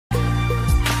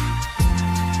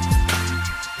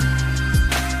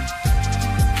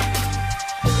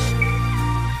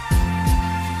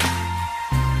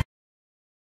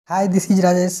Hi, this is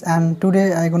Rajesh and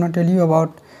today I gonna tell you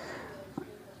about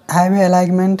highway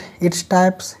alignment, its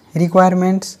types,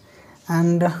 requirements,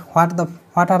 and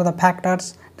what are the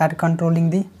factors that controlling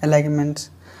the alignments.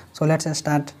 So let's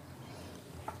start.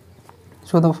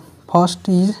 So the first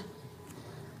is,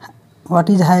 what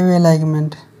is highway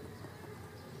alignment?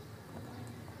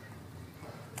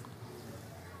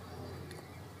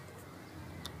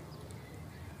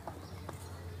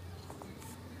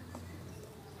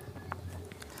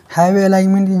 Highway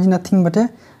alignment is nothing but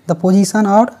the position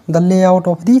or the layout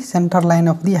of the center line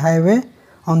of the highway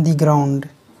on the ground.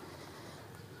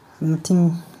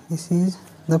 Nothing. This is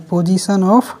the position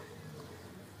of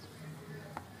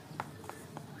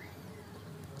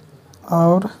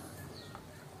or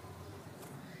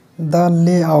the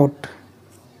layout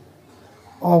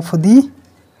of the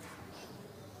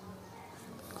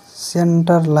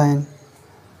center line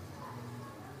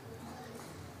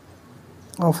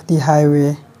of the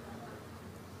highway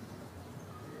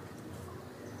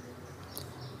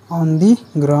on the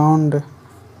ground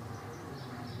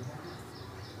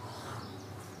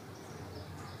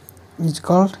is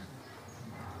called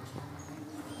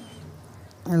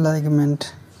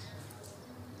alignment.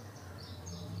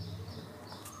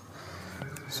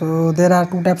 So there are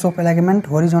two types of alignment: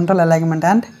 horizontal alignment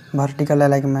and vertical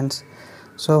alignments.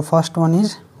 So first one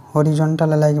is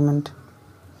horizontal alignment.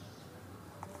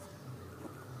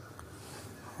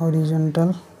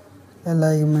 Horizontal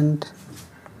alignment.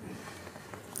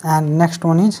 And next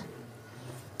one is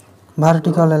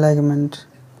vertical alignment.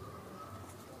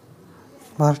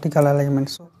 Vertical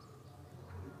alignment.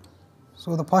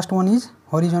 So the first one is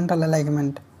horizontal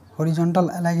alignment. Horizontal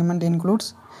alignment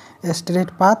includes a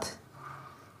straight path,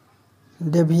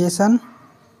 deviation,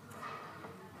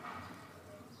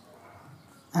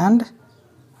 and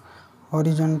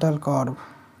horizontal curve.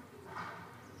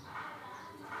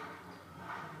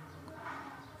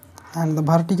 And the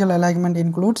vertical alignment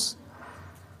includes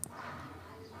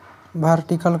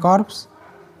vertical curves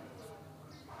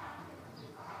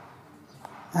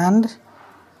and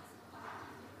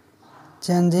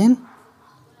change in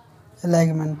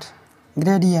alignment,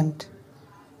 gradient.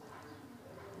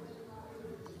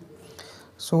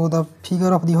 So the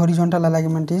figure of the horizontal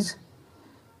alignment is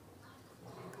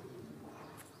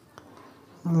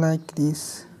like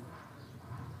this.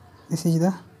 This is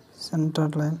the center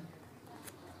line.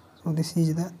 So this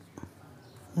is the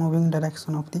moving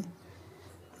direction of the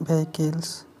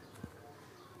vehicles.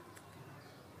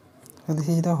 So this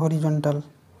is the horizontal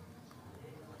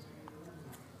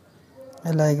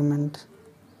alignment.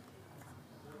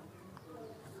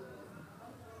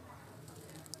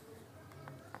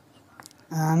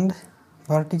 And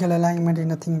vertical alignment is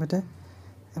nothing but a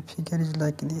figure is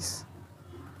like this.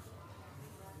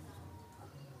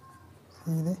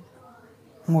 See the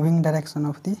moving direction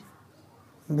of the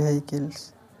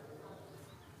vehicles.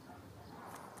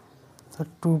 So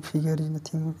two figure is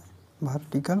nothing but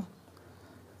vertical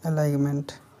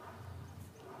alignment.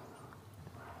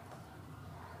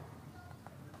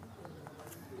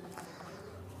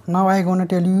 Now I gonna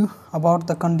tell you about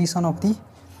the condition of the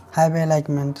highway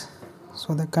alignment.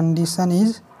 So the condition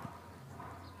is,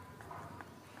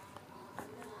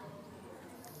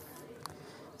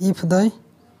 if the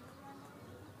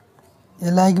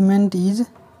alignment is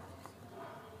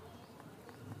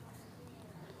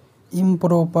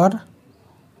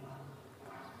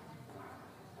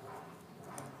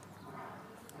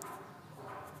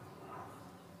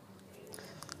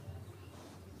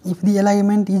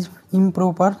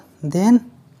improper,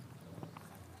 then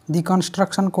the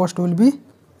construction cost will be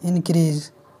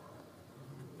increased.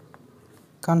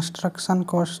 Construction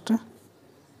cost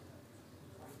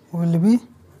will be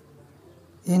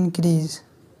increased.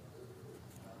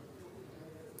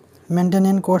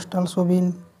 Maintenance cost also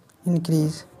be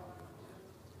increased.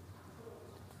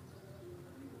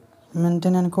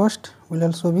 Maintenance cost will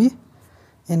also be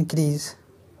increased.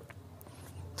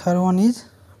 Third one is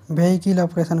vehicle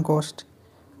operation cost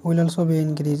will also be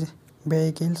increased.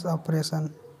 Vehicles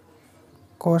operation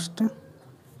cost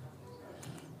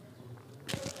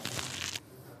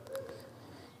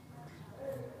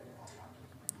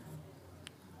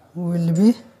will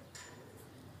be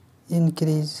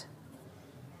increased.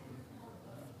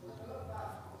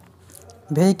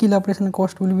 Vehicle operation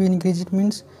cost will be increased. It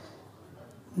means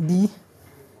the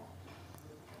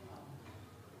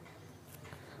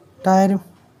tire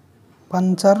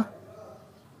puncture,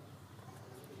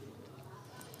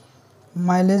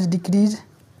 mileage decrease,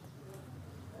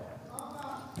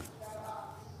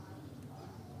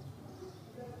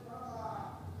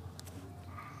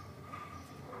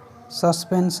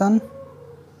 suspension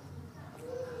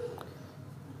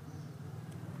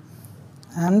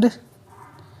and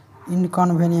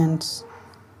inconvenience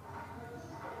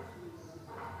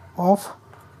of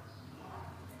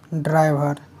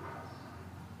driver.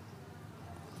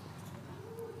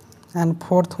 And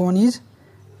fourth one is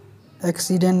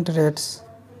accident rates.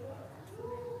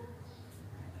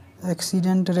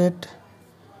 Accident rate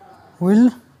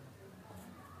will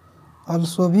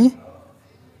also be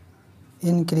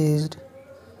increased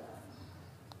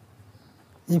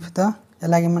if the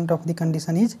alignment of the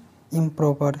condition is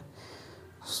improper.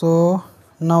 So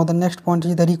now the next point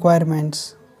is the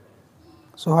requirements.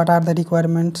 So what are the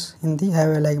requirements in the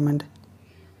highway alignment?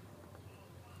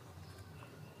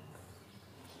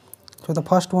 So the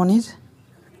first one is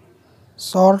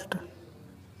short,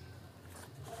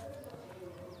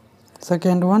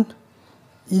 second one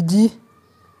easy,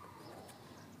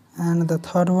 and the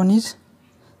third one is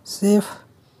safe,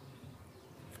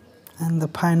 and the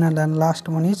final and last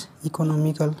one is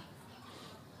economical.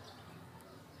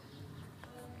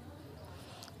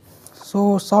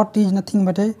 So short is nothing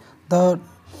but the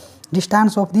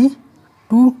distance of the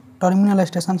two terminal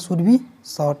stations should be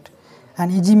short,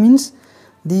 and easy means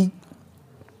the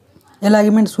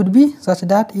alignment should be such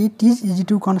that it is easy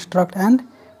to construct and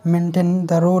maintain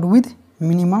the road with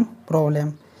minimum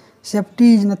problem.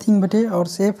 Safety is nothing but or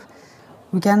safe,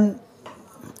 we can,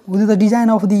 with the design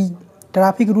of the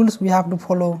traffic rules, we have to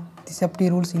follow the safety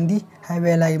rules in the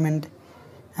highway alignment.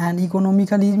 And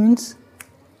economical means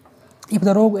if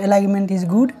the road alignment is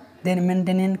good, then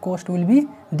maintenance cost will be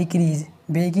decreased,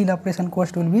 vehicle operation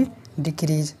cost will be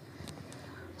decreased.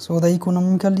 So the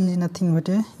economical is nothing but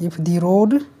if the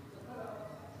road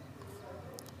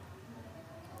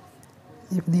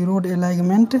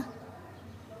alignment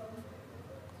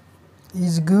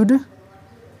is good,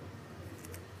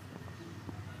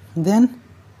 then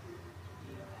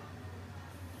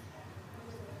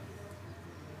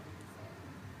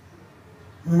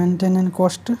maintenance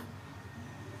cost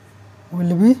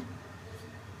will be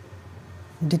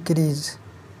decreased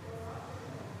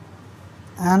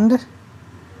and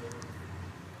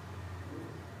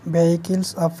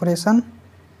vehicles operation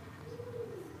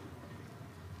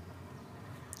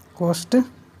cost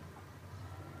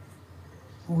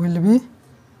will be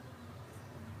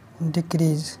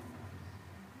decreased.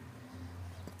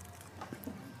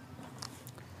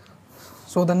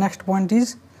 So the next point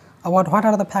is about what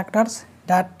are the factors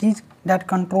that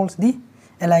controls the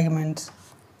alignments.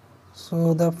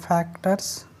 So the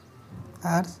factors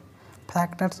are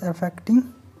factors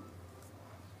affecting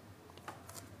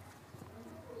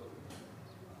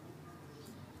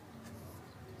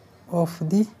of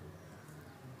the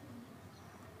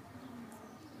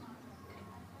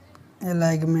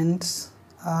alignments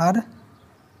are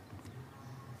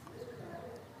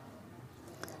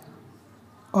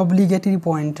obligatory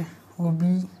point,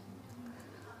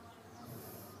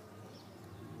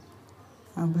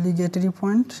 obligatory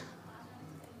point,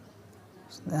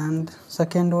 and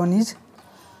second one is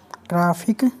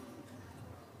traffic,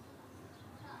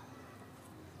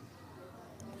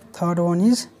 third one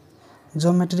is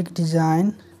geometric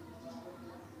design,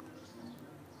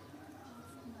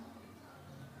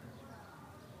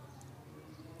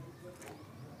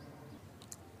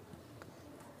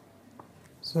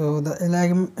 so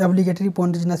the obligatory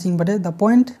point is nothing but the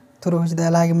point through which the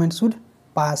alignment should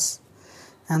pass,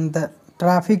 and the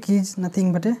traffic is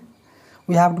nothing but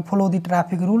we have to follow the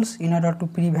traffic rules in order to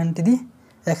prevent the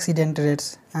accident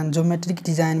rates, and geometric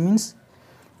design means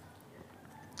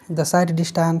the side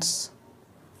distance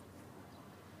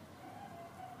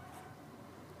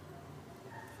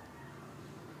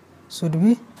should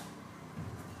be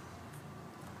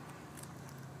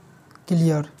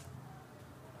clear,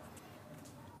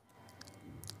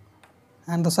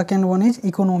 and the second one is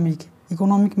economic.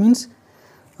 Economic means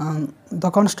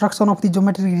the construction of the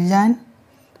geometric design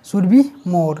should be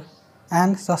more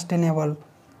and sustainable,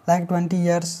 like 20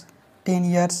 years, 10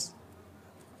 years.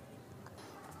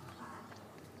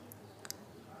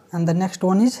 And the next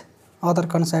one is other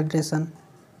consideration.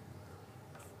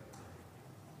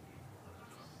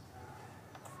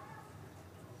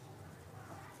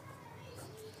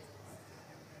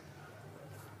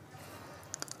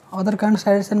 Other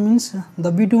consideration means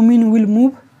the bitumen will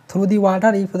move through the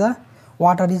water if the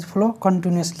water is flow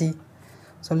continuously.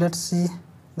 So let's see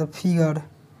the figure.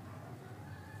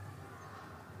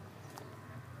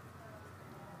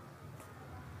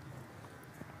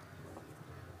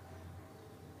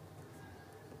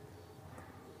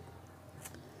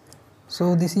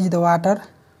 So this is the water.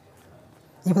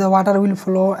 If the water will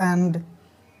flow and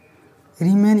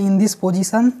remain in this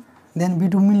position, then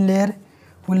bitumen layer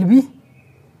will be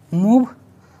move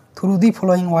through the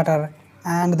flowing water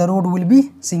and the road will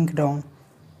be sink down.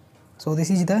 So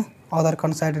this is the other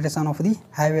consideration of the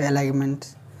highway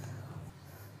alignment.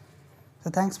 So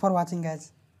thanks for watching,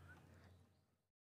 guys.